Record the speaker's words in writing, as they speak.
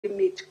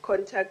limit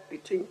contact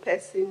between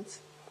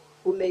persons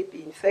who may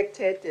be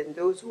infected and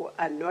those who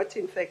are not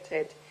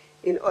infected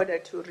in order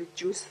to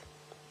reduce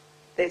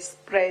the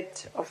spread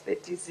of the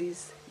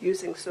disease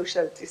using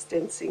social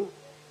distancing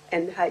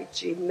and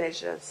hygiene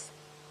measures.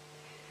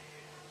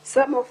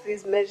 Some of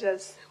these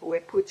measures were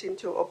put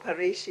into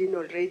operation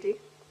already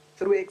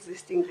through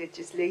existing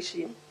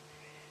legislation,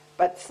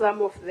 but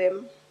some of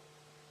them,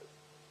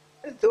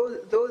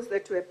 those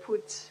that were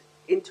put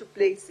into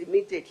place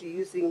immediately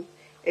using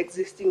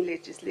existing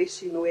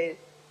legislation were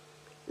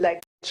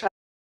like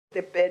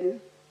the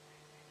ban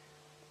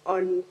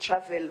on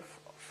travel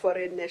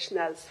foreign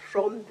nationals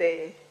from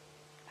the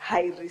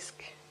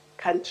high-risk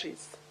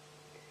countries,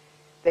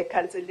 the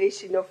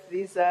cancellation of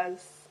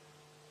visas,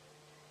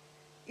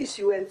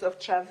 issuance of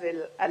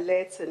travel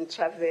alerts and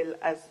travel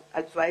as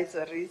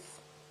advisories,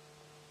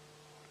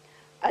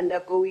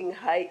 undergoing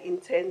high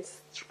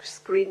intense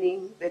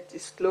screening, the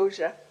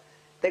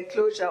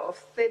closure of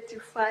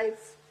 35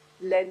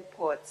 land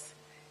ports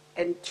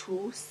and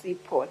 2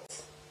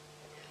 seaports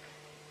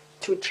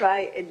to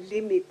try and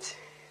limit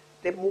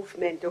the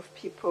movement of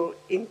people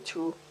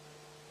into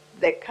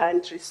the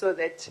country so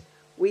that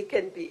we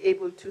can be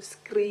able to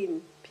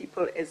screen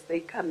people as they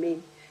come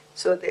in.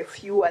 So the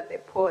fewer the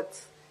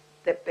ports,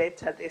 the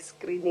better the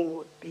screening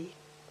would be.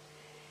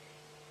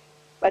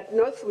 But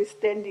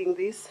notwithstanding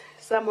this,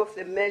 some of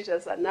the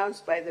measures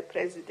announced by the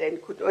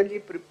President could only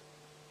be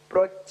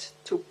brought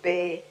to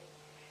bear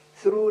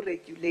through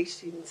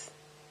regulations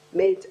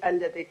made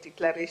under the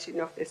declaration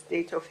of the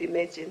state of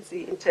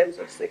emergency in terms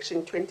of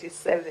Section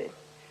 27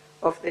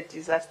 of the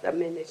Disaster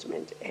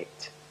Management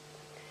Act.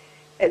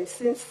 And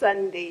since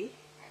Sunday,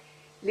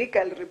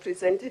 legal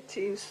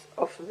representatives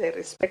of the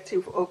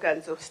respective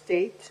organs of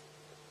state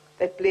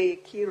that play a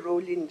key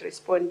role in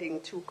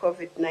responding to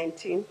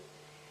COVID-19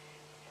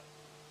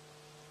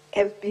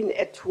 have been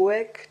at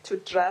work to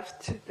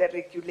draft the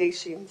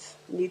regulations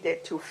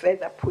needed to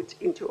further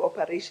put into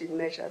operation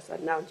measures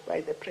announced by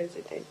the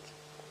President.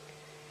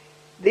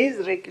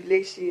 These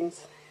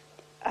regulations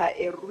are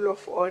a rule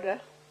of order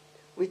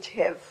which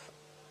have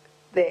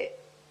the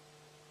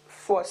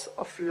force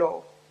of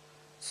law.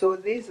 So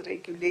these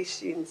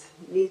regulations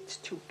need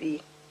to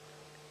be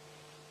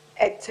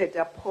acted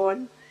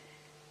upon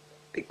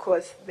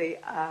because they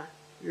are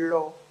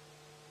law.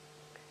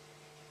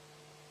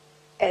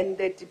 And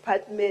the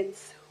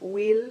departments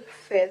will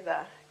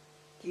further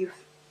give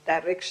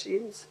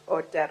directions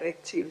or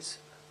directives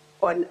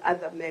on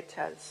other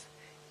matters.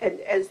 And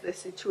as the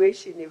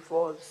situation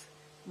evolves,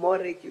 more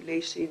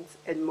regulations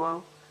and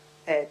more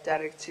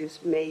directives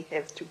may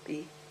have to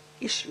be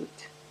issued.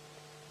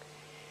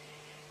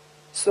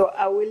 So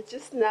I will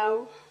just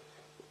now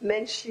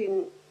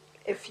mention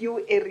a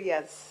few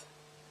areas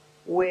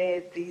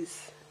where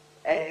these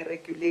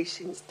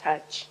regulations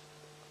touch.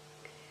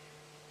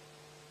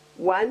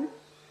 One,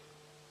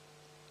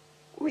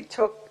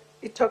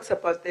 it talks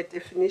about the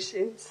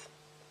definitions,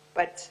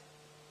 but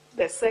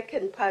the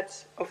second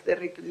part of the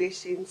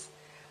regulations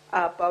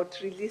are about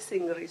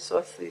releasing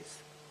resources.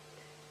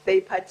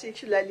 They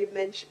particularly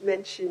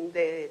mention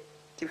the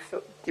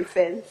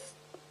defense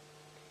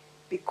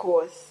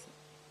because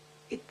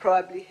it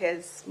probably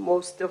has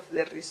most of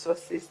the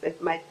resources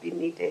that might be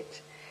needed,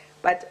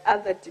 but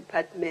other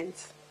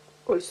departments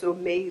also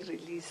may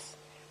release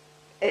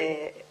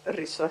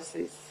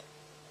resources.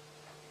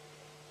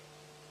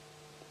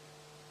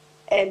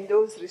 And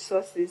those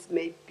resources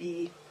may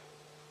be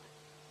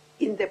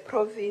in the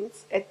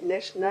province, at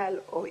national,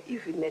 or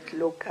even at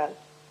local.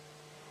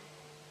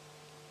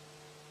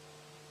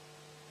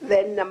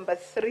 Then number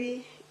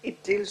 3,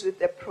 it deals with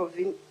the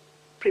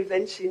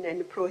prevention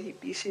and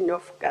prohibition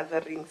of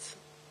gatherings.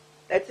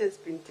 That has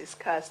been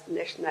discussed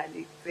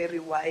nationally very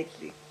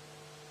widely,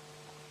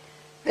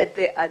 that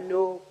there are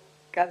no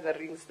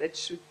gatherings that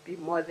should be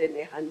more than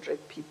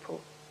 100 people.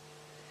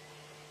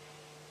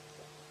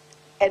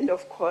 And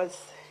of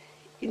course,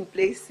 in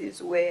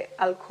places where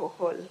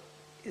alcohol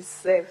is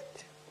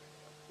served,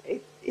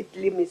 it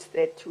limits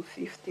that to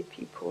 50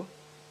 people.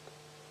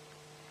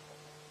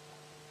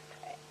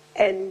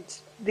 And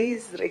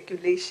these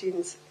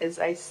regulations, as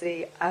I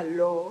say, are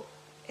law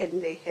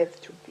and they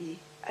have to be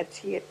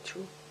adhered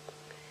to.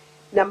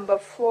 Number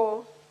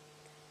 4,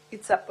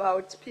 it's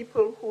about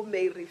people who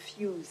may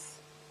refuse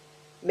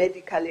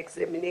medical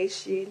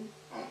examination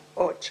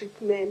or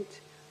treatment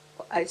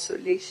or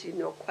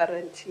isolation or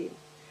quarantine.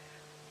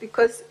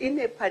 Because in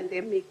a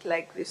pandemic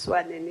like this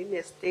one and in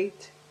a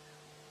state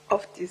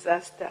of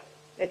disaster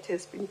that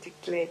has been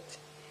declared,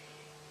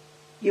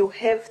 you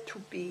have to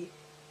be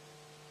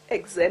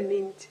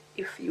examined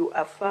if you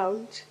are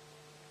found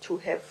to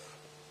have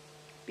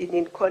been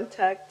in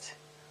contact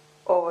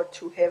or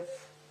to have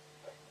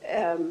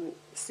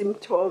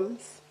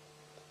symptoms.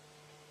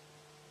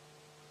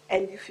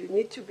 And if you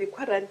need to be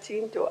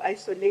quarantined or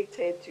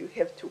isolated, you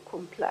have to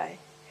comply.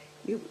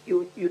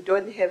 You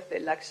don't have the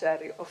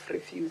luxury of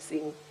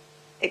refusing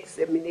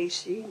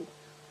examination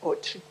or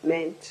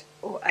treatment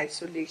or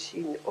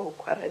isolation or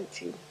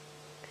quarantine.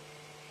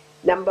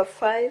 Number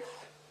 5,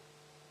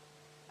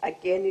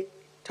 again,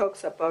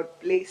 talks about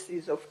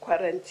places of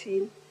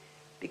quarantine,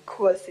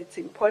 because it's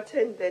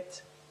important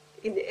that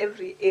in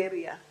every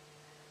area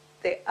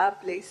there are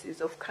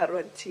places of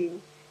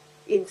quarantine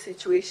in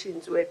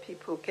situations where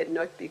people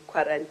cannot be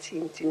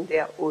quarantined in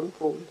their own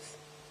homes.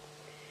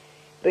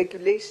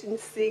 Regulation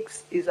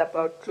 6 is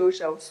about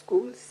closure of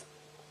schools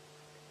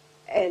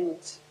and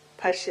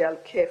partial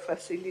care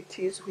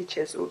facilities, which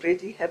has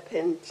already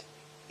happened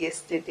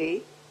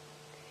yesterday.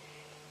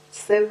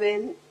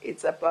 7,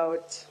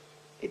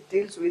 it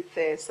deals with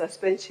the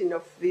suspension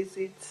of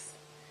visits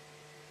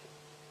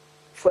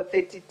for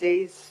 30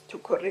 days to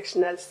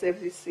correctional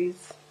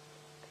services.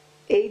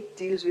 8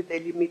 deals with the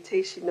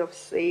limitation of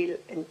sale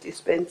and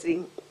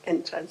dispensing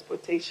and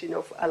transportation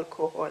of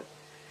alcohol.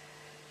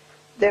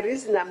 The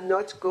reason I'm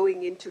not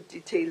going into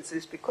details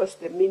is because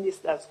the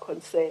ministers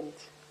concerned,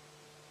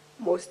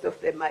 most of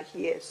them are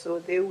here, so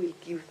they will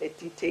give the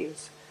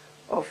details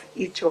of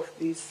each of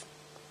these,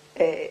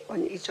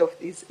 on each of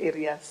these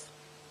areas.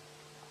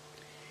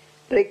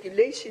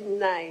 Regulation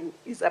 9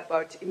 is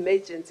about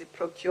emergency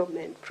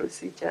procurement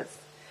procedures.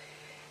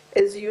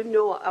 As you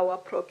know, our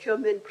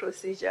procurement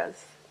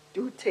procedures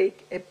do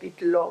take a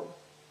bit long,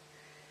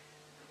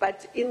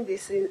 but in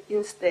this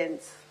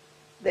instance,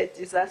 the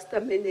Disaster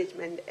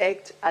Management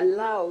Act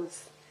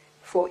allows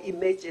for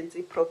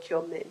emergency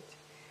procurement.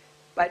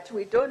 But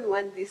we don't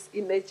want this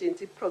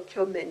emergency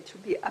procurement to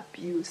be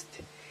abused.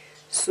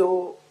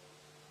 So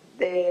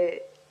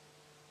the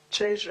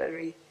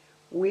Treasury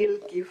will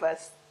give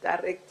us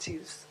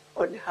directives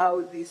on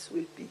how this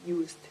will be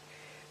used.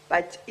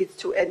 But it's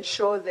to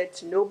ensure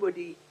that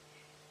nobody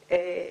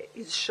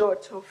is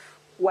short of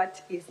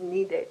what is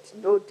needed.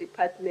 No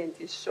department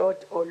is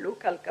short, or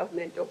local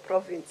government or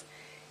province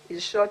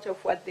is short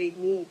of what they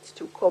need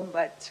to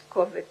combat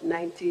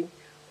COVID-19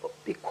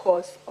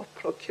 because of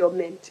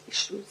procurement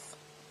issues.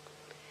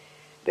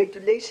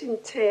 Regulation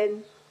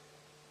 10,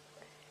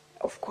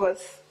 of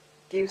course,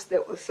 gives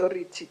the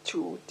authority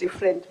to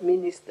different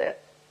ministers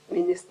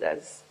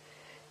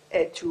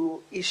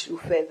to issue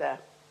further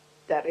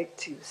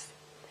directives.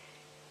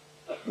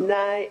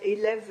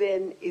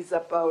 11 is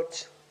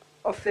about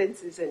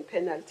offenses and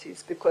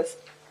penalties, because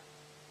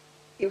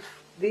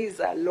if these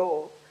are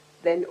law,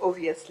 then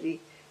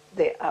obviously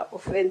there are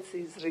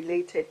offenses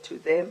related to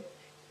them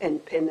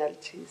and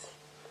penalties.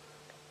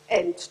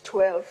 And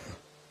 12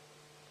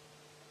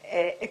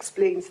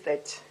 explains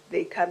that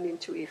they come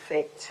into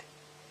effect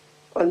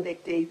on the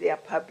day they are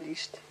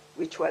published,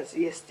 which was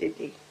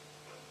yesterday.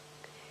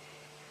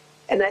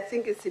 And I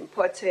think it's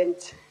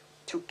important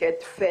to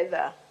get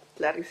further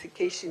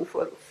clarification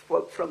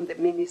from the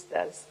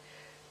ministers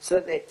so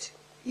that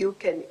you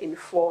can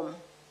inform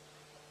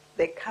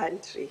the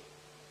country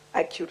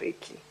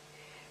accurately.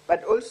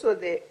 But also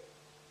the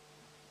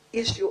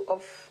issue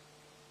of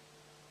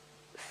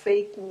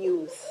fake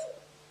news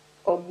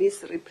or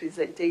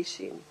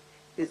misrepresentation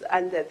is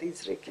under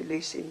these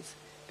regulations,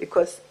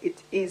 because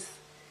it is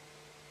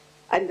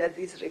under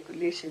these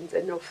regulations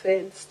an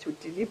offense to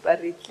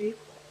deliberately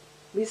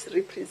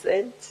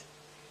misrepresent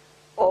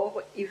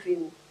or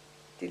even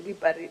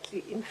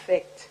deliberately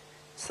infect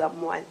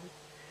someone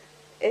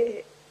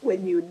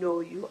when you know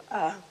you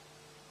are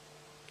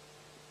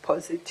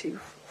positive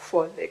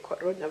for the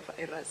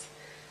coronavirus.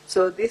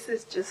 So this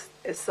is just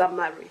a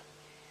summary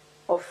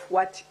of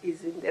what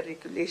is in the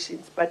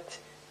regulations, but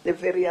the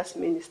various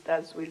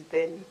ministers will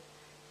then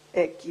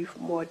give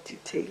more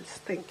details.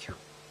 Thank you.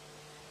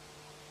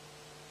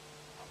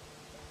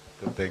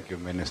 Thank you,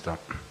 Minister.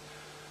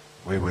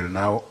 We will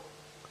now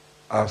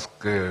ask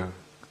a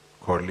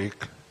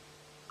colleague.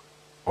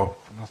 Oh,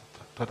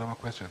 not more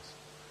questions.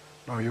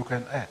 No, you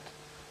can add.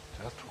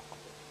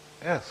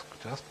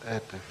 Just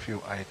add a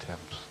few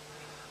items.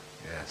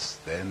 Yes,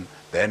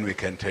 then we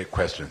can take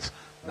questions.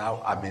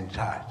 Now I'm in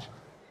charge.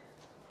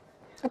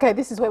 Okay,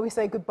 this is where we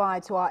say goodbye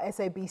to our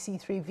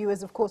SABC3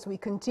 viewers. Of course, we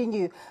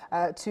continue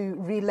to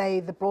relay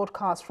the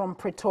broadcast from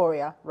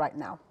Pretoria right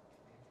now.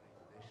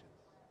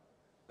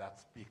 That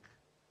speak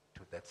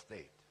to that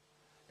state.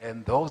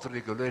 And those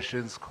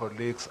regulations,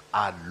 colleagues,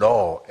 are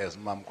law, as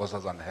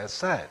Nkosazana has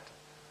said.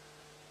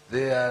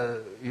 They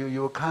are,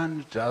 you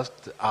can't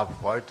just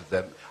avoid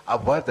them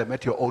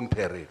at your own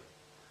peril.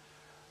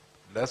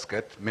 Let's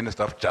get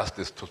Minister of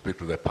Justice to speak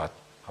to that part.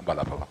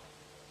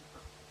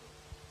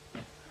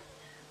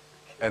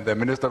 And the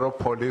Minister of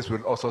Police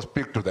will also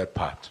speak to that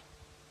part.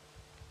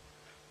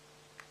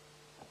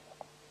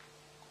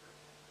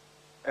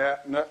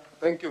 No,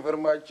 thank you very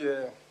much.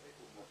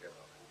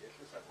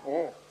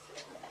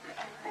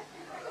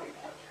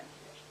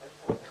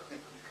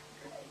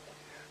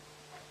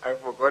 I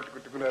forgot to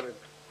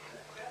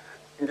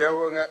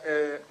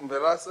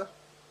Mbelasa.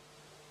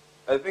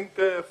 I think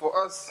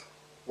for us,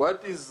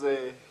 what is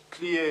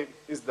clear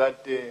is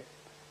that the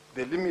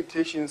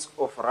limitations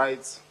of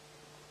rights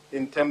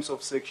in terms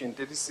of Section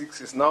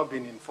 36 is now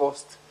being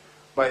enforced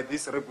by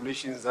these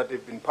regulations that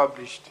have been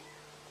published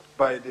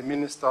by the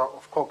Minister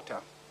of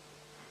Cooperative.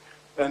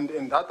 And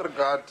in that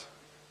regard,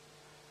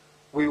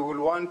 we will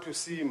want to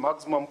see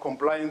maximum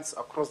compliance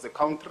across the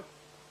country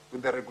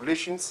with the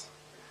regulations.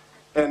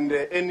 and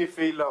any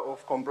failure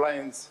of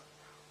compliance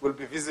will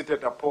be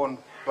visited upon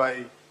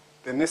by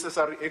the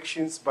necessary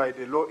actions by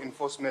the law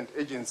enforcement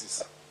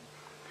agencies.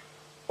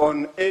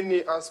 On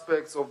any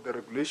aspects of the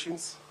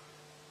regulations,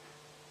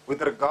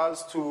 with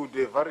regards to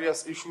the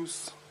various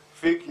issues,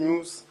 fake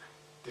news,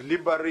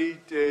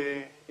 deliberate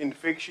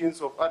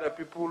infections of other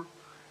people,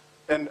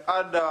 and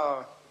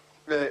other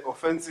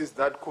offenses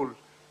that could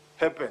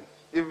happen,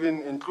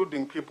 even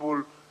including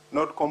people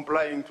not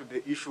complying to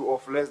the issue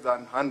of less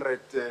than 100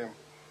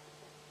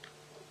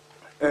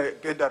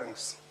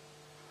 gatherings.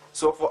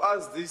 So for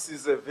us, this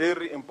is a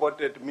very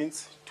important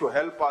means to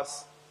help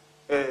us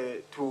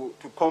to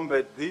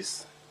combat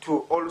this, to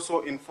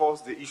also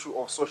enforce the issue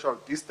of social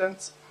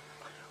distance.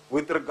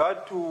 With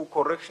regard to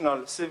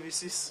correctional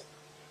services,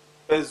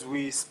 as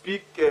we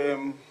speak,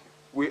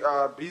 we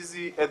are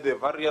busy at the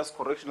various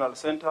correctional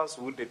centers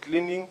with the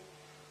cleaning,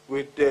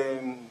 with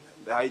the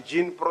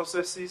hygiene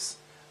processes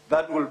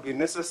that will be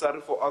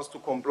necessary for us to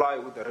comply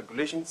with the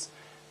regulations,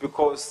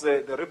 because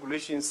the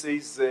regulation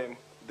says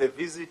the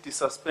visit is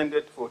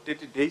suspended for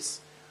 30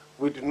 days.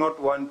 We do not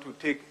want to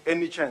take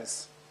any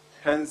chance.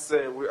 Hence,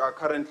 we are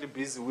currently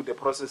busy with the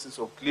processes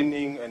of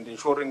cleaning and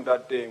ensuring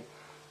that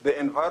the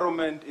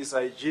environment is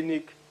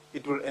hygienic.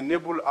 It will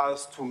enable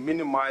us to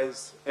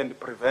minimize and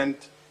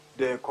prevent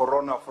the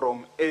corona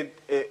from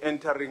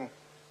entering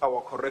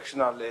our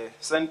correctional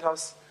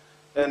centers.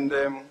 And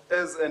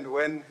as and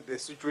when the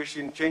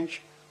situation changes,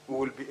 we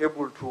will be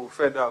able to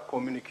further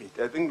communicate.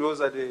 I think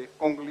those are the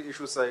only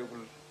issues I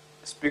will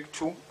speak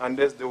to,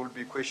 unless there will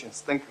be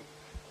questions. Thank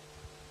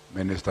you.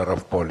 Minister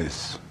of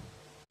Police.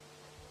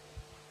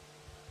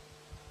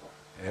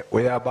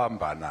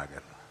 Uyabambana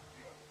ke.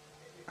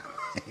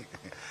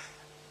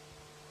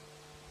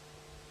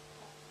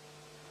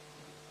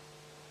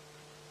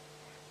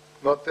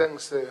 No,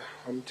 thanks,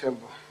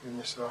 Mthembu,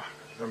 Minister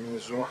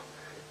Dlamini-Zuma.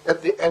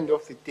 At the end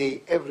of the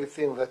day,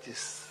 everything that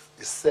is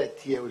said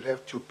here will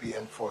have to be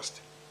enforced.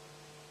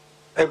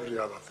 Every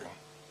other thing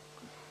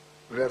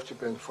will have to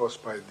be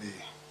enforced by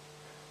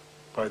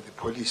the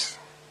police,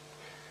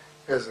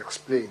 as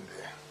explained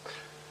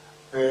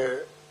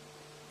there.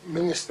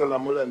 Minister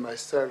Lamula and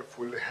myself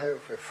will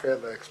have a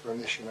further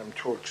explanation, I'm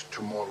told,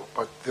 tomorrow,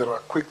 but there are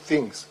quick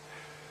things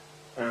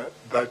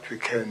that we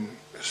can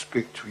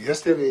speak to.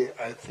 Yesterday,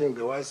 I think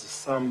there was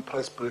some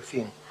press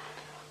briefing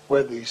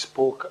where they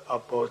spoke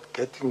about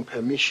getting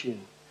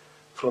permission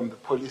from the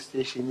police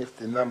station if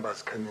the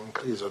numbers can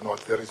increase or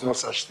not. There is no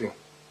such thing.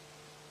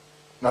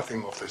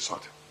 Nothing of the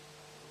sort.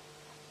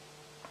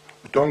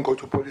 You don't go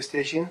to police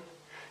station,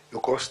 you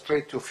go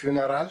straight to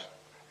funeral,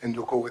 and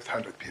you go with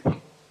 100 people.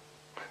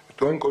 You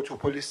don't go to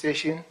police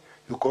station,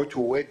 you go to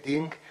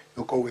wedding,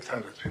 you go with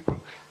 100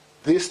 people.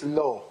 This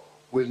law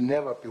will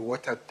never be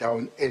watered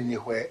down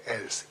anywhere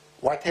else.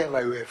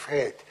 Whatever you have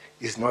heard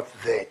is not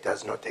there,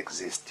 does not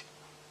exist.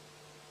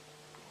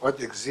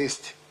 What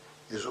exists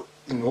is,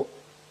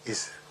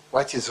 is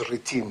what is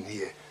written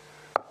here.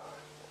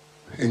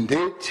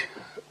 Indeed,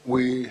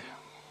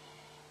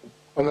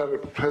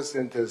 Honorable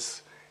President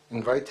has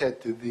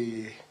invited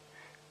the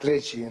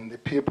clergy and the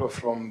people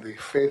from the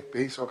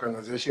faith-based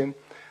organization.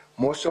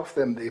 Most of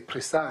them, they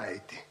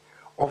preside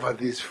over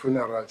these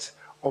funerals,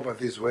 over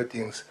these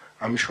weddings.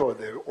 I'm sure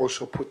they'll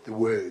also put the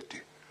word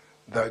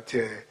that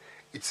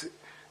it's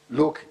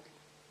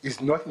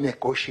not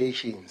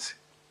negotiations,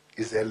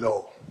 it's a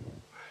law.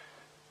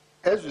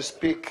 As we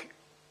speak,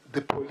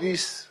 the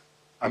police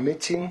are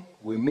meeting.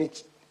 We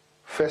meet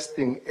first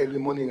thing early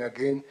morning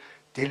again,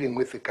 dealing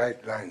with the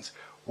guidelines.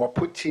 We're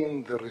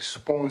putting the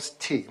response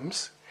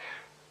teams.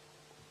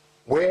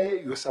 Where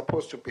you're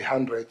supposed to be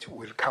 100,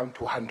 we'll count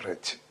to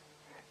 100.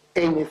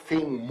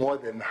 Anything more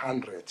than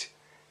 100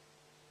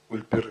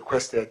 will be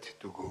requested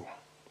to go.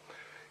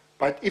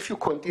 But if you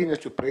continue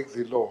to break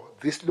the law,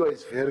 this law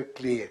is very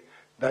clear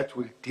that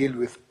will deal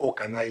with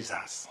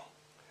organizers.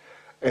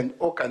 And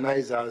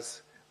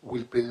organizers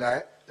will be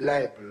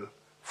liable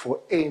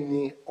for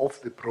any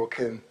of the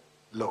broken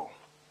law.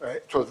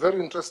 It was very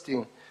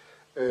interesting,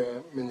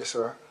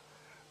 Minister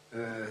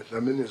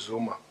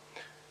Dlamini-Zuma.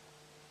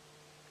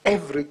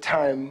 Every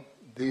time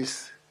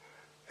this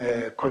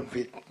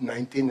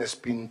COVID-19 has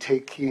been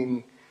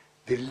taking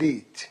the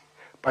lead,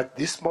 but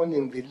this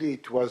morning the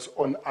lead was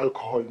on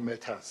alcohol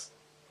matters.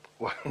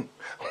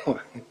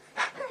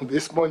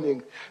 This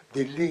morning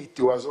the lead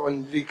was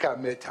on liquor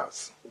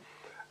matters.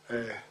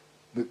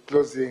 The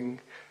closing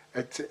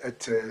at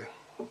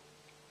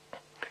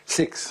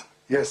 6,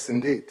 yes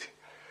indeed.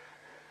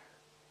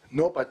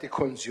 Nobody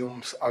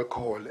consumes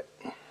alcohol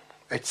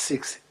at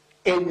 6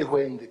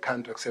 anywhere in the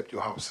country except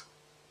your house.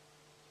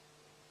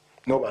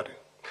 Nobody.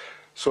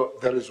 So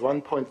there is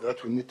one point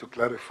that we need to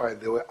clarify.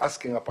 They were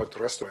asking about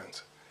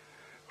restaurants.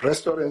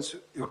 Restaurants,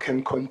 you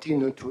can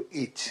continue to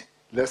eat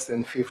less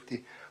than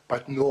 50,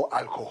 but no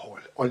alcohol,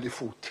 only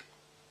food.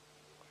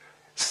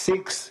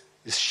 6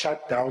 is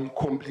shut down,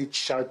 complete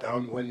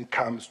shutdown when it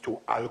comes to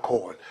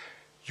alcohol.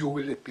 You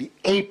will be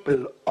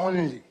able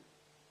only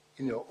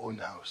in your own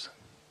house,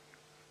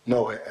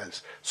 nowhere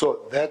else.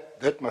 So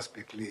that must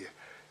be clear.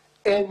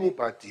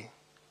 Anybody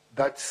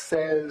that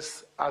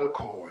sells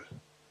alcohol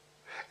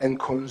and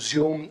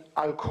consume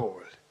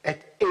alcohol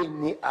at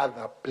any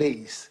other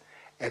place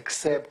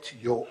except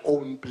your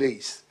own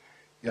place,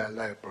 you are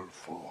liable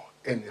for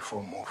any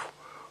form of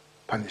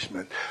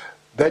punishment.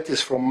 That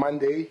is from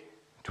Monday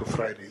to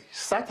Friday.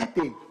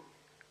 Saturday,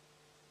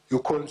 you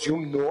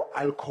consume no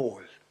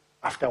alcohol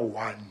after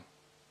 1.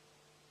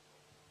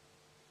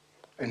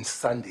 And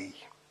Sunday,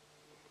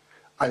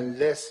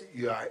 unless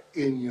you are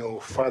in your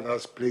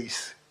father's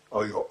place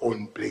or your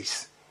own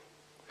place.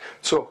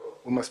 So,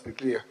 we must be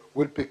clear.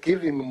 We'll be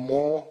giving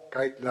more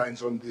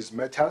guidelines on these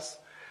matters.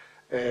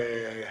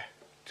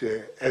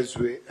 As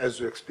we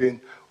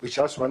explained, we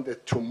just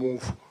wanted to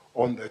move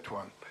on that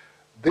one.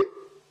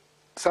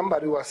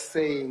 Somebody was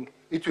saying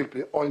it will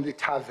be only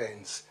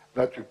taverns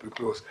that will be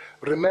closed.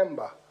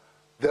 Remember,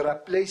 there are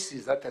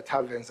places that are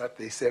taverns that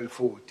they sell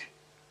food.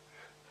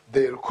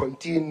 They'll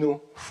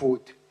continue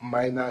food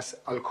minus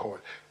alcohol.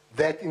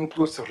 That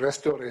includes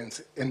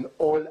restaurants and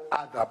all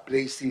other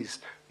places,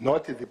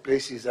 not the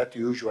places that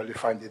you usually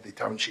find in the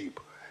township.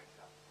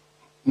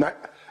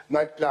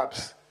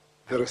 Nightclubs,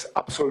 there is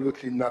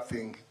absolutely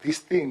nothing. This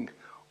thing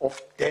of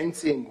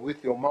dancing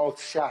with your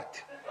mouth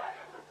shut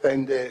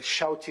and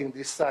shouting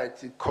this side,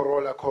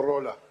 Corolla,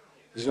 Corolla,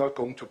 is not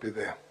going to be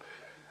there.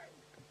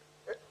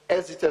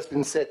 As it has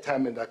been said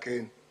time and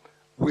again,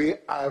 we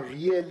are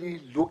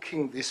really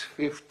looking this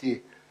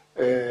 50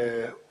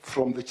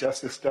 from the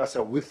Justice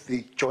Cluster with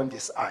the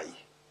jaundice eye.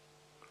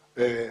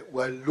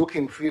 We're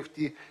looking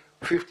 50.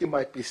 50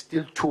 might be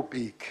still too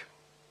big.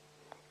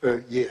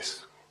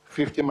 Yes,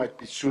 50 might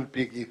be too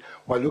big.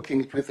 We're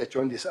looking at it with a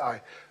jaundice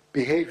eye.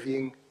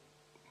 Behaving,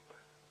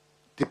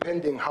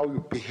 depending how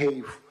you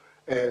behave,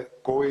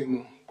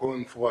 going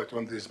forward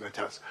on these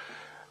matters.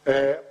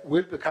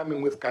 We'll be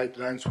coming with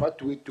guidelines. What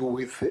do we do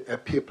with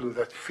people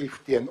that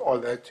 50 and all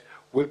that?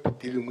 We'll be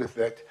dealing with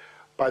that.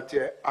 But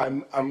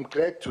I'm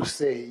glad to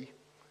say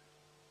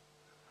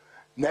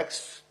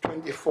next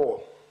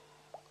 24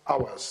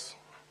 hours,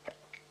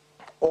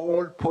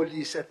 all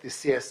police at the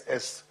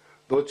CSS,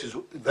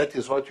 that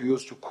is what we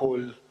used to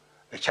call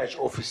church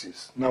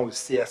offices, now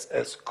it's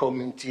CSS,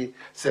 Community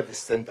Service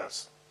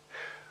Centers,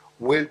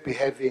 will be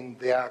having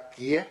their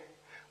gear,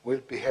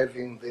 will be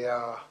having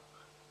their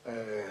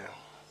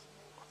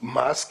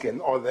mask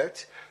and all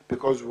that,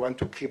 because we want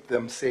to keep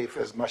them safe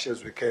as much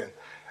as we can.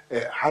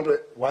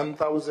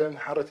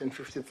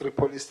 1,153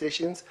 police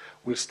stations,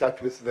 we'll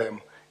start with them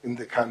in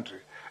the country,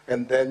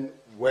 and then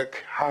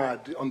work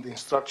hard on the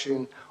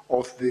instruction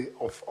of the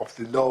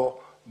law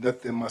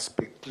that there must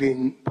be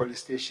clean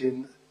police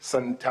station,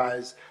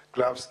 sanitized,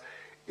 gloves.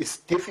 It's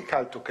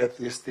difficult to get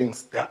these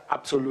things. They're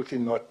absolutely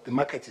not. The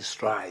market is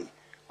dry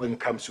when it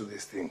comes to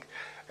this thing.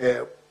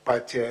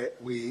 But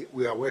we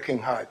are working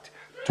hard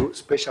to,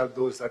 especially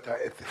those that are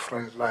at the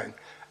front line,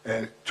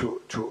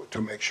 to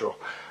make sure.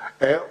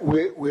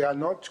 We are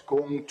not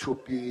going to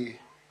be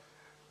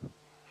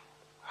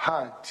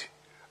hard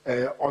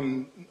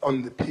on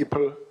the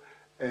people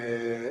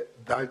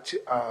that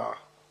are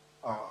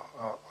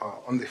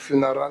on the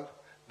funeral.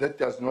 That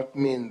does not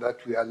mean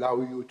that we allow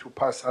you to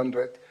pass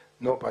 100.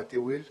 Nobody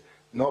will.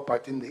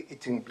 Nobody in the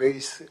eating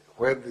place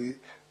where the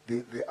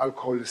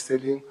alcohol is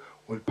selling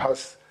will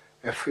pass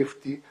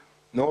 50.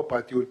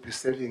 Nobody will be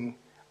selling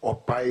or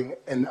buying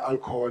an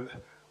alcohol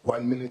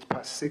 1 minute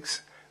past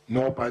 6.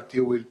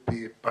 Nobody will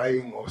be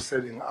buying or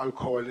selling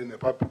alcohol in a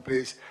public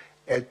place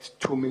at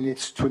 2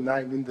 minutes to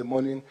 9 in the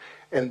morning.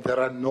 And there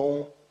are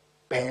no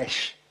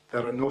bash,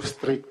 there are no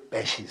street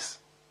bashes.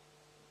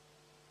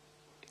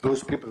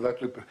 Those people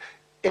that will be,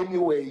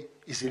 anyway,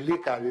 it's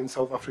illegal in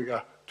South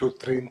Africa to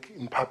drink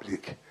in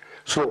public.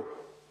 So,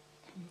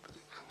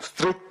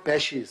 street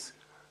bashes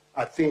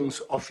are things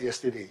of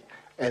yesterday,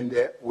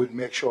 and we'll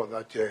make sure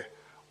that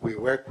we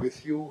work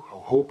with you. I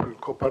hope you'll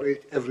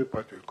cooperate.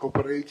 Everybody will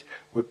cooperate.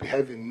 We'll be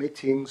having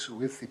meetings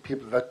with the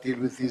people that deal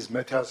with these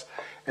matters,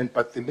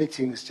 but the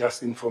meeting is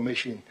just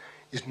information.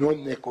 It's no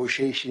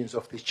negotiations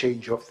of the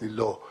change of the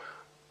law.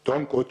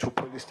 Don't go to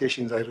police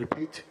stations, I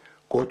repeat.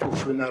 Go to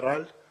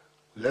funeral,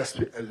 less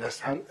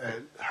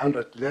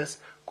 100 less,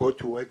 go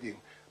to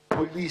wedding.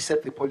 Police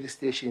at the police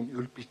station,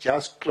 you'll be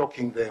just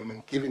clocking them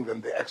and giving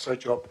them the extra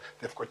job.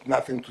 They've got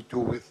nothing to do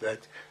with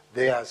that.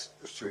 Theirs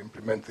is to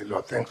implement the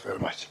law. Thanks very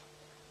much.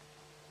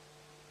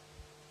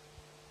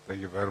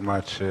 Thank you very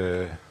much,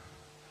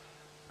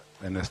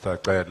 Minister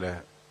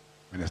Kele.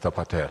 Minister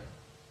Patel,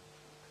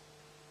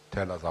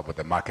 tell us about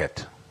the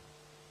market.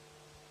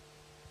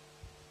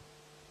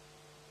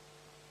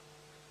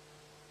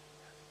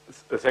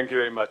 Thank you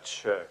very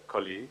much,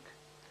 colleague.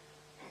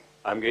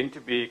 I'm going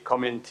to be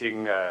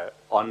commenting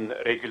on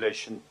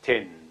Regulation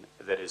 10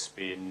 that has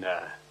been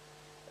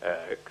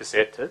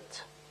gazetted.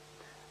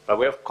 By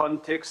way of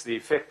context, the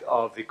effect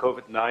of the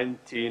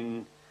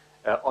COVID-19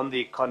 on the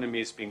economy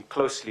is being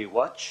closely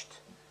watched.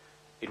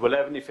 It will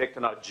have an effect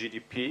on our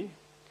GDP,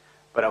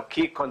 but our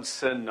key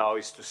concern now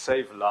is to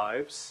save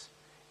lives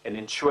and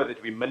ensure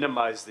that we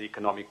minimize the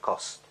economic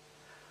cost.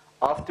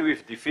 After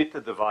we've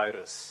defeated the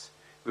virus,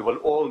 we will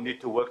all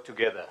need to work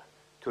together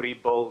to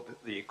rebuild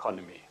the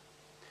economy.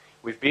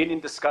 We've been in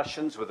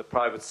discussions with the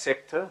private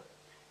sector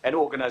and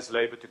organised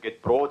labour to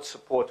get broad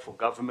support for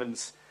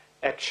government's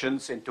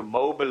actions and to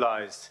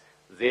mobilise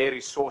their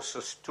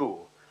resources too,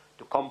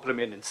 to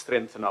complement and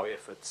strengthen our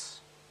efforts.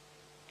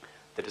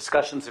 The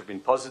discussions have been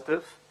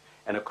positive,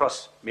 and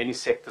across many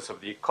sectors of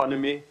the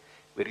economy,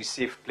 we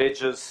received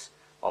pledges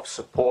of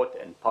support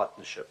and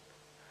partnership.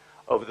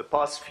 Over the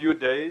past few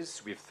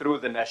days, we've, through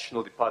the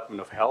National Department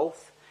of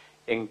Health,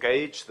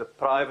 engaged the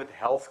private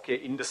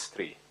healthcare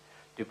industry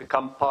to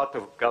become part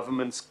of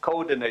government's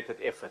coordinated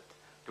effort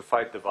to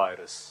fight the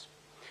virus.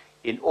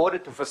 In order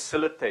to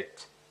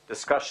facilitate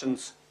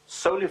discussions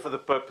solely for the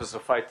purpose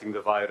of fighting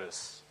the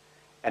virus,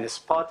 and as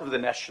part of the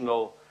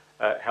national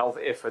health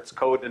efforts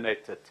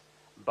coordinated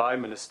by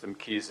Minister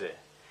Mkhize,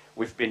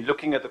 we've been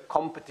looking at the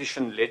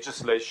competition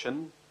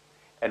legislation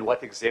and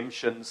what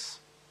exemptions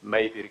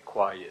may be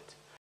required.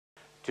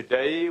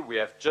 Today, we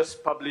have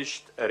just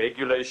published a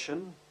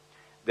regulation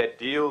that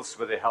deals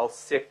with the health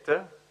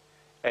sector,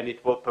 and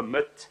it will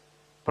permit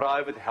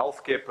private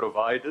healthcare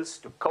providers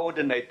to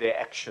coordinate their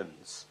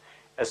actions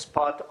as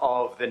part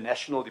of the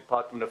National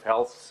Department of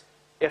Health's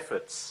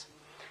efforts.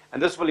 And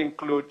this will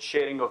include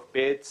sharing of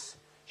beds,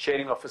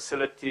 sharing of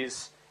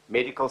facilities,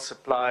 medical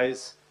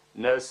supplies,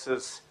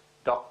 nurses,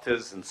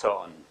 doctors, and so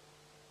on.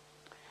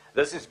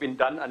 This has been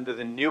done under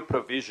the new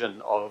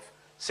provision of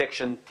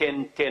Section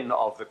 1010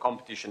 of the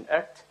Competition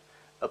Act,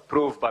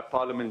 approved by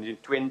Parliament in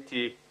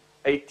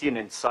 2018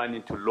 and signed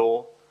into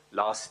law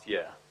last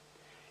year.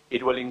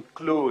 It will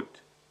include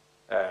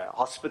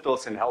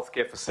hospitals and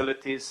healthcare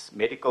facilities,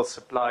 medical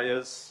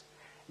suppliers,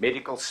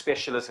 medical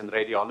specialists and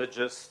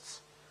radiologists,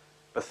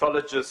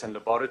 pathologists and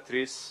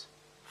laboratories,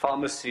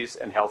 pharmacies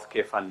and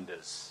healthcare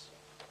funders.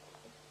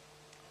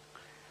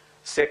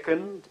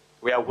 Second,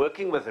 we are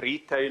working with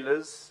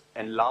retailers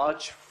and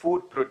large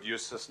food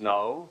producers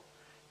now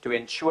to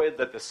ensure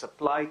that the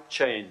supply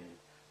chain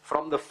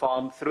from the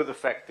farm through the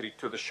factory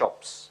to the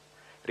shops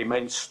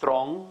remains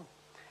strong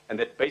and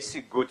that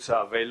basic goods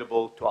are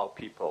available to our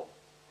people.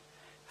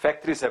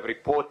 Factories have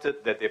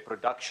reported that their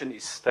production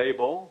is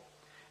stable,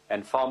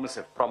 and farmers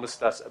have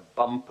promised us a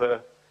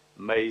bumper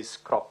maize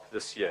crop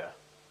this year.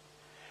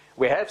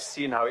 We have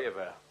seen,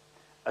 however,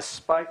 a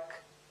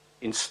spike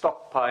in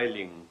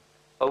stockpiling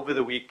over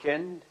the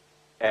weekend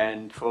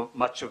and for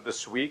much of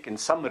this week in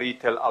some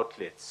retail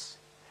outlets.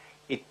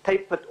 It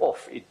tapered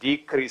off, it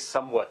decreased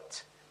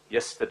somewhat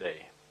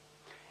yesterday.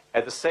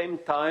 At the same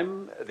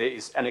time, there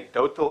is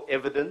anecdotal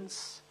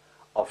evidence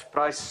of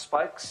price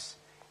spikes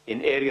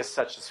in areas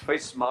such as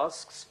face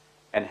masks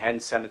and hand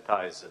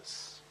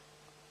sanitizers.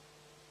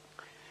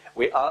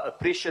 We are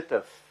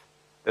appreciative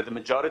that the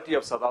majority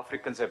of South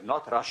Africans have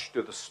not rushed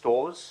to the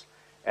stores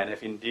and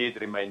have indeed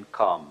remained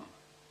calm.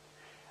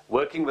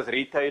 Working with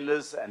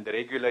retailers and the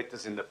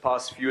regulators in the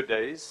past few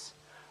days,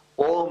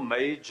 all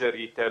major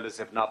retailers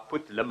have now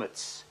put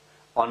limits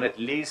on at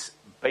least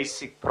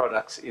basic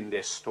products in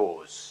their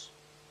stores.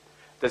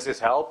 This has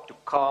helped to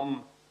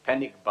calm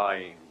panic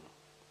buying.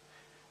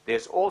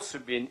 There's also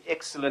been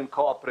excellent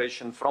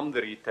cooperation from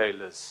the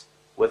retailers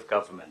with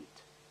government.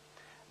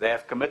 They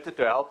have committed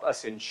to help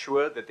us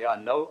ensure that there are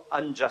no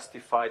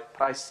unjustified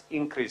price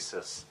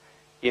increases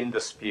in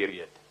this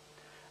period.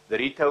 The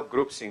retail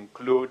groups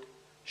include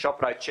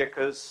Shoprite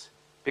Checkers,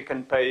 Pick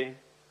n Pay,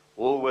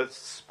 Woolworths,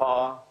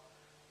 Spar,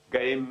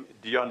 Game,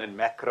 Dion and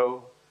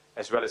Macro,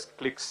 as well as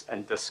Clicks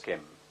and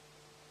Dis-Chem.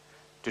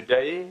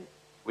 Today,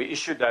 we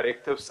issue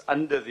directives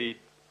under the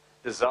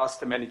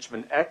Disaster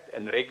Management Act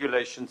and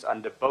regulations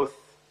under both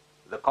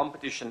the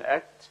Competition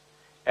Act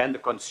and the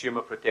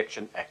Consumer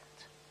Protection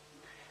Act.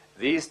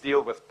 These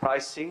deal with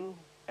pricing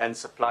and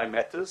supply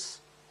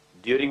matters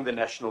during the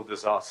national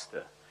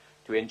disaster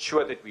to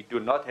ensure that we do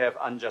not have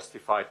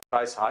unjustified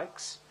price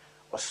hikes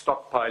or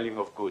stockpiling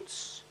of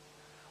goods.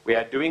 We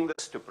are doing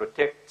this to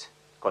protect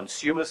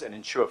consumers and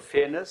ensure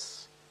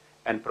fairness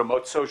and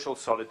promote social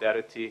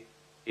solidarity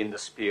in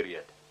this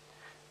period.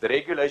 The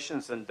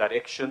regulations and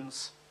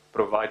directions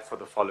provide for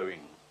the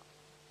following.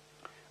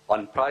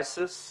 On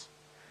prices,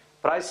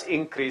 price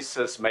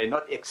increases may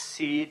not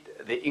exceed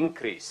the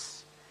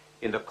increase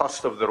in the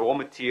cost of the raw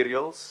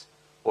materials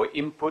or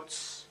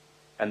inputs,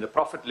 and the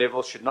profit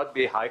level should not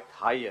be hiked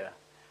higher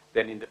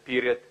than in the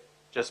period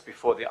just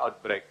before the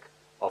outbreak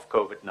of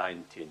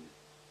COVID-19.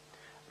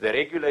 The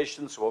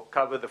regulations will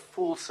cover the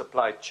full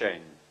supply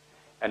chain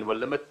and will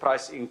limit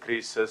price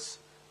increases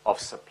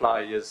of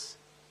suppliers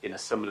in a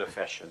similar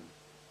fashion.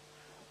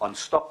 On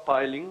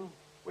stockpiling,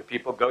 where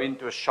people go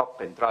into a shop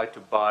and try to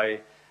buy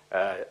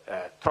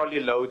trolley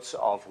loads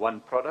of one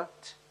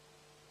product,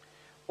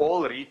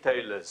 all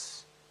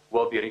retailers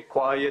will be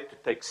required to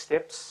take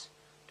steps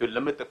to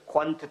limit the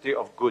quantity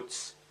of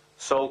goods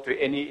sold to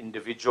any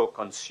individual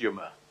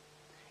consumer,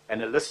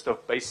 and a list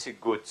of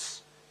basic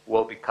goods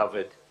will be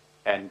covered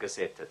and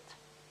gazetted.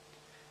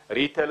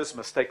 Retailers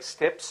must take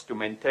steps to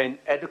maintain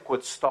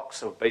adequate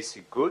stocks of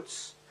basic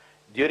goods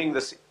during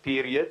this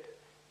period,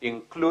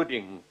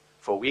 including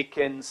for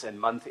weekends and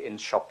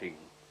month-end shopping.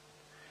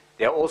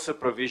 There are also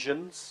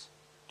provisions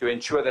to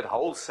ensure that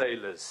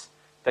wholesalers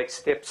take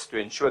steps to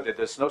ensure that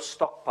there's no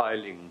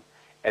stockpiling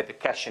at the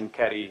cash and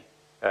carry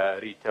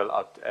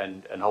retail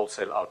and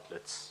wholesale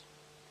outlets.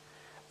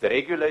 The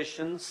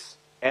regulations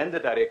and the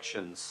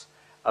directions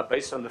are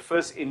based on the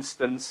first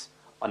instance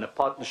on a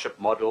partnership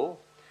model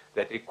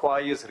that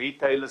requires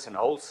retailers and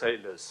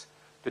wholesalers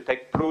to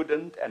take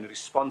prudent and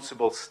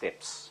responsible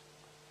steps.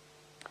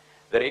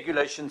 The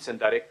regulations and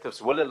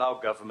directives will allow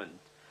government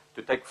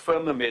to take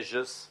firmer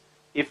measures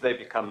if they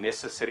become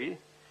necessary,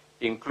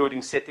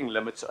 including setting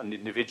limits on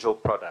individual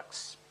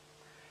products.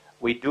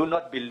 We do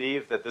not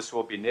believe that this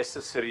will be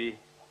necessary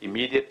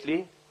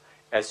immediately,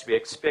 as we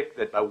expect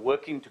that by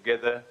working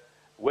together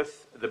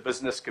with the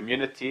business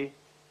community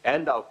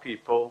and our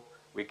people,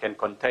 we can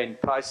contain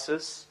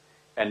prices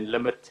and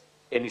limit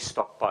any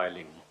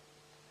stockpiling.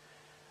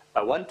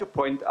 I want to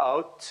point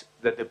out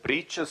that the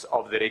breaches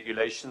of the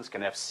regulations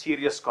can have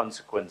serious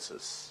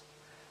consequences.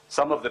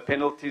 Some of the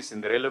penalties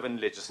in the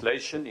relevant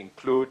legislation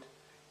include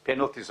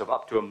penalties of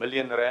up to R1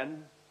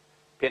 million,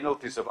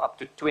 penalties of up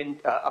to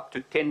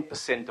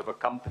 10% of a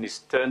company's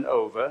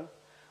turnover,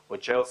 or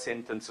jail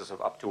sentences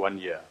of up to 1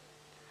 year.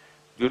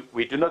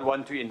 We do not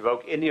want to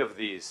invoke any of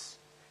these,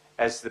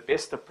 as the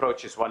best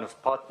approach is one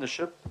of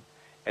partnership,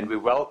 and we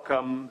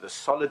welcome the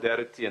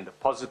solidarity and the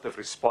positive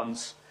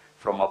response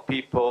from our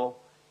people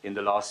in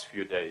the last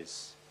few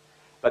days.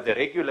 But the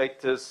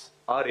regulators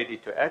are ready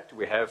to act.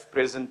 We have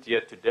present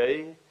here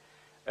today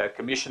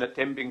Commissioner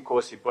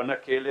Nkosi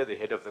Bonakele, the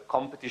head of the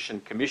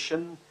Competition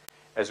Commission,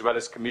 as well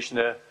as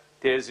Commissioner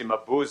Tezi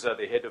Mabuza,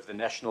 the head of the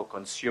National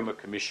Consumer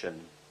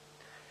Commission.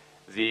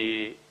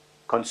 The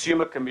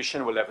Consumer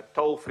Commission will have a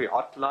toll-free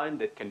hotline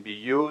that can be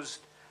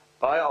used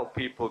by our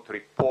people to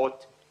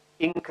report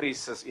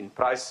increases in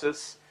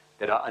prices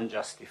that are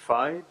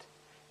unjustified,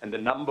 and the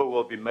number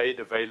will be made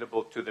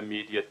available to the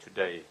media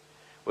today.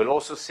 We'll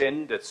also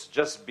send, it's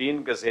just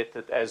been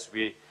gazetted as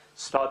we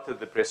started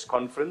the press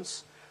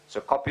conference, so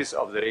copies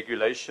of the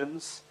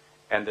regulations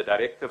and the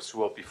directives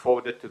will be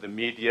forwarded to the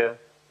media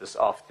this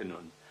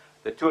afternoon.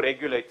 The two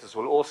regulators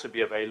will also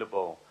be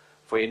available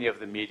for any of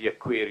the media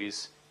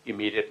queries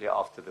immediately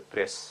after the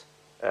press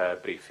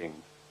briefing.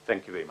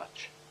 Thank you very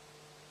much.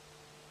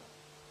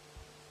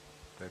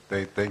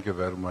 Thank you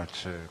very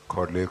much,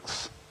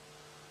 colleagues.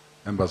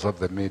 Members of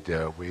the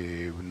media,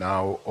 we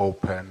now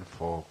open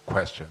for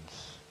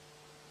questions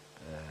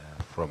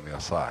from your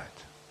side.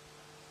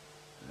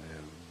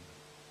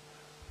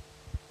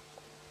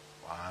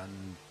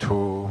 1,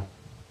 2,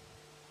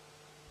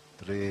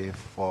 3,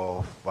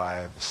 4,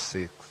 5,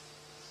 6,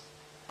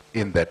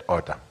 in that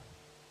order.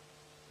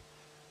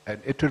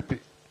 And it will be,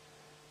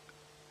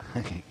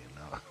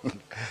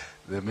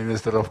 the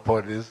Minister of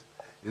Police,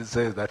 he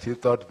says that he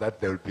thought that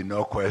there will be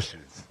no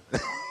questions.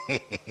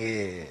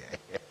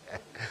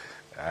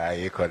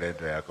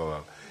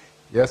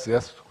 Yes,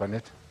 yes,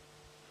 Juanette.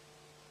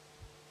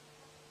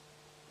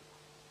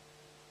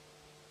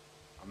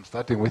 I'm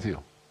starting with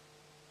you.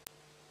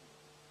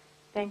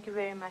 Thank you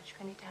very much,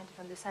 Juanette Hunter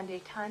from the Sunday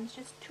Times.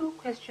 Just two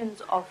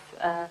questions of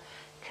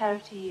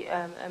clarity,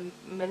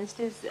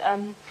 ministers.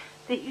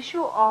 The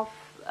issue of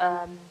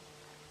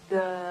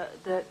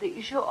the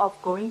issue of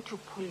going to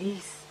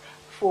police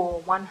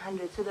for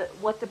 100. So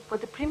what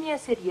the Premier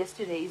said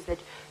yesterday is that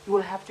you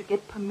will have to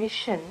get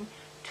permission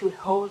to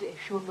hold a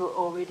funeral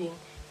or wedding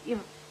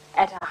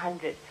at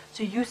 100.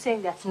 So you're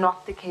saying that's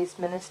not the case,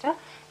 Minister?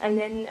 And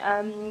then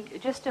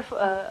just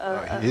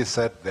no, he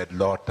said that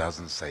law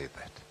doesn't say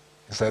that.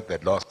 He said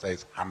that law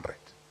says 100.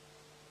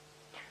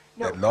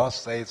 No, the law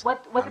says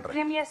what 100. the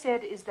Premier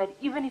said is that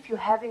even if you're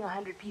having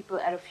 100 people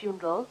at a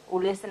funeral,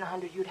 or less than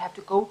 100, you'd have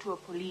to go to a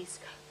police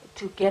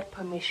to get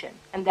permission,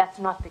 and that's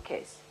not the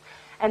case.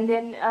 And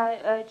then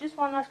just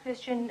one last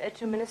question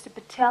to Minister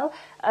Patel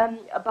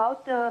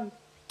about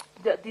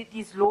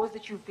these laws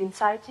that you've been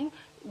citing.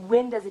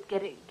 When does it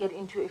get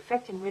into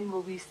effect, and when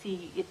will we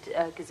see it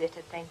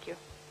gazetted? Thank you.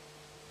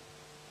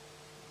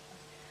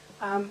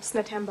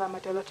 Snatemba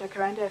Madolota,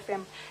 Karanda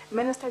FM.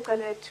 Minister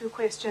Kale, two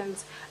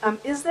questions.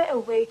 Is there a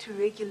way to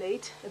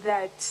regulate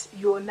that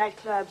your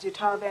nightclubs, your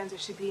taverns, your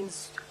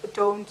shebeens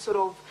don't sort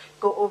of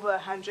go over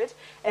 100,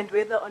 and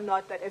whether or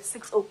not that at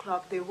 6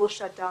 o'clock they will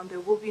shut down, there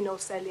will be no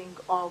selling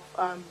of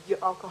your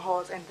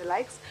alcohols and the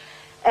likes?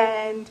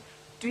 And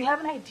do you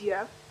have an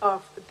idea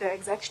of the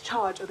exact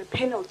charge or the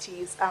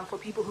penalties for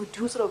people who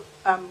do sort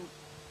of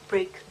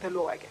break the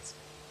law, I guess?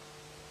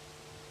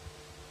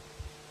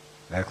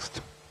 Next.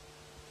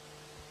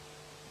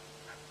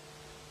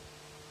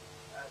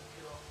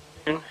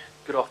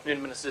 Good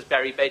afternoon, Ministers.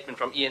 Barry Bateman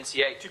from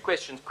ENCA. Two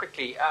questions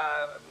quickly.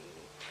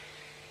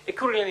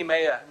 Ekurhuleni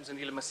Mayor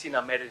Mzandile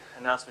Masina made an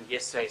announcement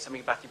yesterday,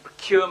 something about the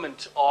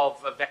procurement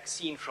of a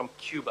vaccine from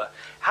Cuba.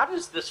 How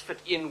does this fit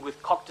in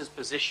with Cocta's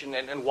position,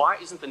 and why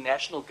isn't the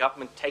national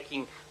government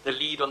taking the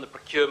lead on the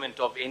procurement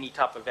of any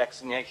type of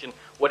vaccination,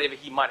 whatever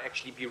he might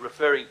actually be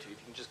referring to? If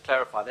you can just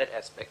clarify that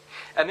aspect.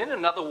 And then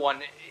another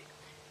one.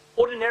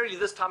 Ordinarily,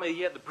 this time of the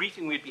year, the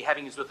briefing we'd be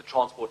having is with the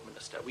Transport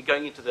Minister. We're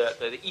going into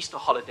the Easter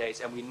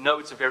holidays, and we know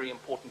it's a very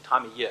important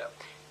time of year.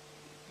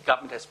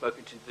 government has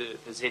spoken to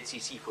the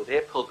ZCC for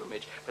their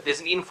pilgrimage, but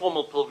there's an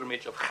informal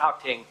pilgrimage of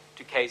Gauteng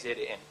to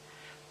KZN.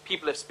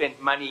 People have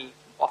spent money,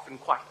 often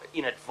quite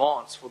in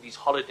advance, for these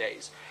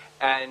holidays.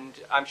 And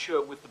I'm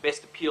sure with the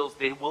best appeals,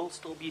 there will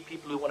still be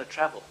people who want to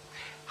travel.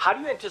 How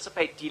do you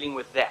anticipate dealing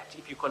with that?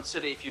 If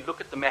you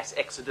look at the mass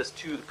exodus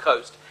to the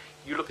coast,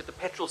 you look at the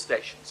petrol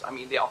stations. I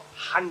mean, there are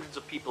hundreds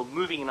of people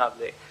moving in out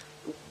there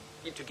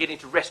to get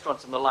into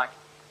restaurants and the like.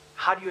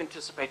 How do you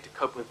anticipate to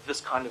cope with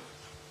this kind of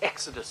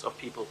exodus of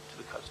people to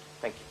the coast?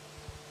 Thank you.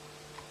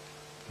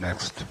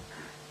 Next.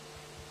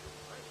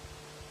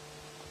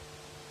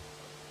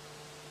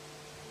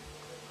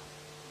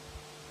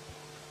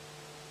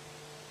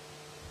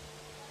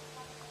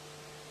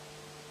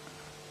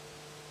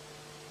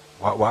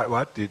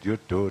 What did you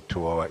do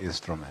to our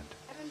instrument?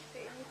 I didn't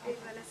say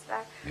anything, Minister.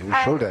 You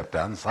should have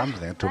done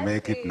something to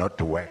make it not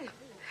to work.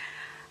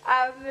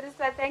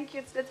 Minister, thank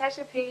you. It's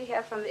Natasha Peggy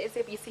here from the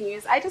SABC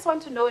News. I just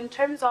want to know, in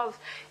terms of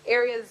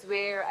areas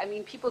where,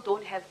 people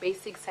don't have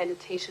basic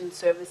sanitation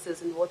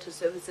services and water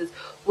services,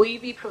 will you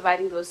be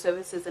providing those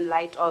services in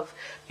light of,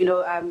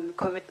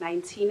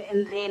 COVID-19?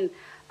 And then,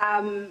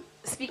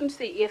 speaking to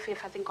the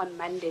EFF, I think on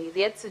Monday,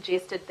 they had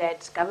suggested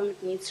that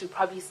government needs to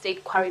probably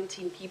state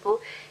quarantine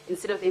people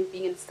instead of them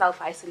being in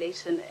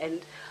self-isolation.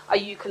 And are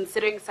you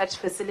considering such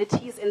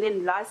facilities? And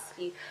then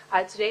lastly,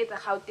 today the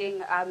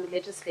Gauteng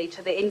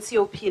legislature, the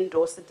NCOP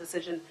endorsed the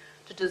decision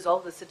to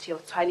dissolve the city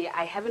of Tshwane.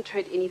 I haven't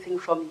heard anything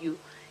from you.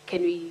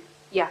 Can we,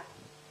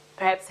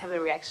 perhaps have a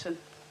reaction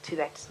to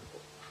that?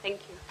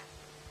 Thank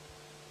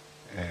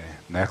you.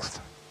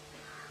 Next.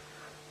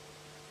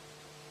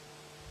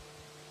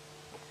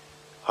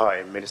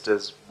 Hi,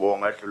 Ministers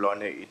Bonga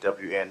Dlulane,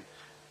 EWN.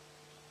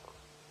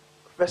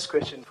 First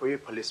question for you,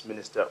 Police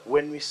Minister.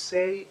 When we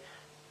say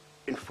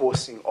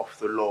enforcing of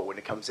the law, when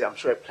it comes here, I'm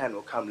sure a plan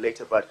will come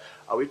later, but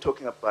are we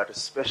talking about a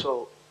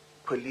special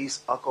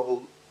police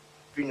alcohol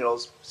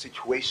funerals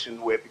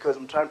situation where, because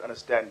I'm trying to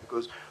understand,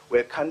 because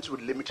we're a country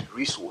with limited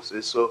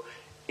resources, so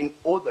in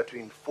order to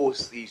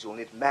enforce these, you'll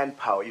need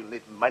manpower, you'll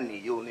need money,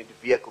 you'll need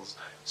vehicles.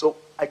 So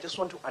I just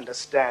want to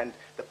understand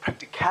the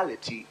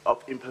practicality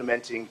of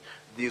implementing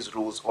these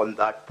rules on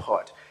that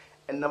part.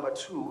 And number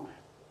two,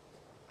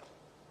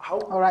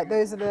 all right,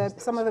 those are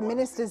some of the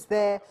ministers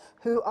there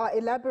who are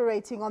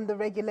elaborating on the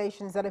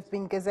regulations that have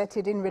been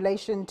gazetted in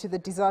relation to the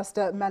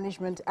Disaster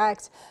Management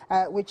Act,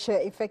 which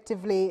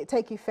effectively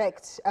take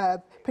effect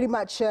pretty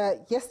much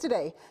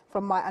yesterday,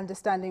 from my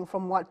understanding,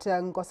 from what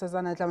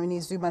Nkosazana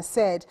Dlamini-Zuma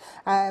said.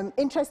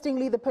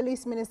 Interestingly, the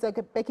Police Minister,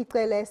 Becky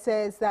Cele,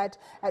 says that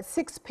at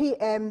 6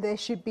 p.m. there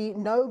should be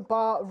no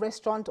bar,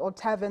 restaurant or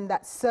tavern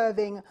that's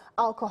serving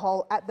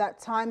alcohol at that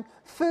time.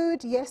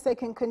 Food, yes, they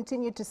can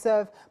continue to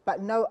serve,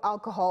 but no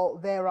alcohol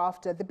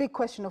thereafter. The big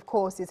question, of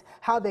course, is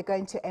how they're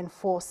going to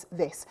enforce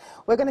this.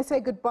 We're going to say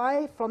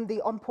goodbye from the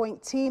On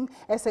Point team.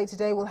 SA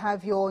Today will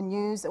have your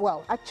news.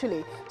 Well,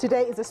 actually,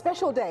 today is a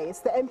special day. It's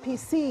the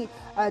MPC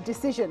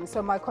decision,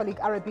 so my colleague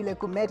Arabile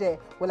Gumede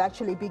will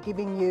actually be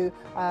giving you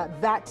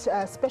that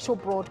special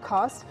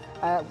broadcast.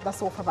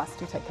 That's all from us.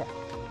 Do take care.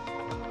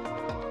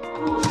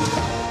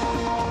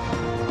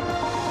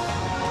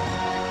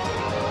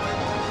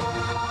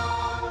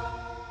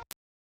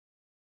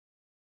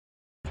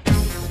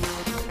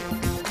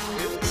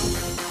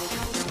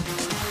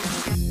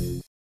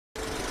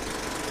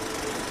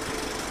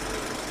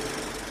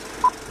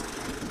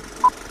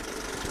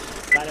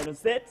 On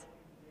set,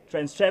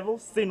 Trans Travel,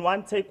 scene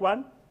 1, take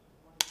 1.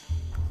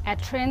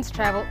 At Trans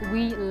Travel,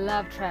 we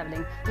love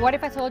traveling. What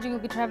if I told you we'll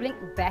be traveling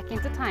back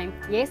into time?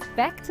 Yes,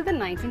 back to the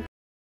 1950s.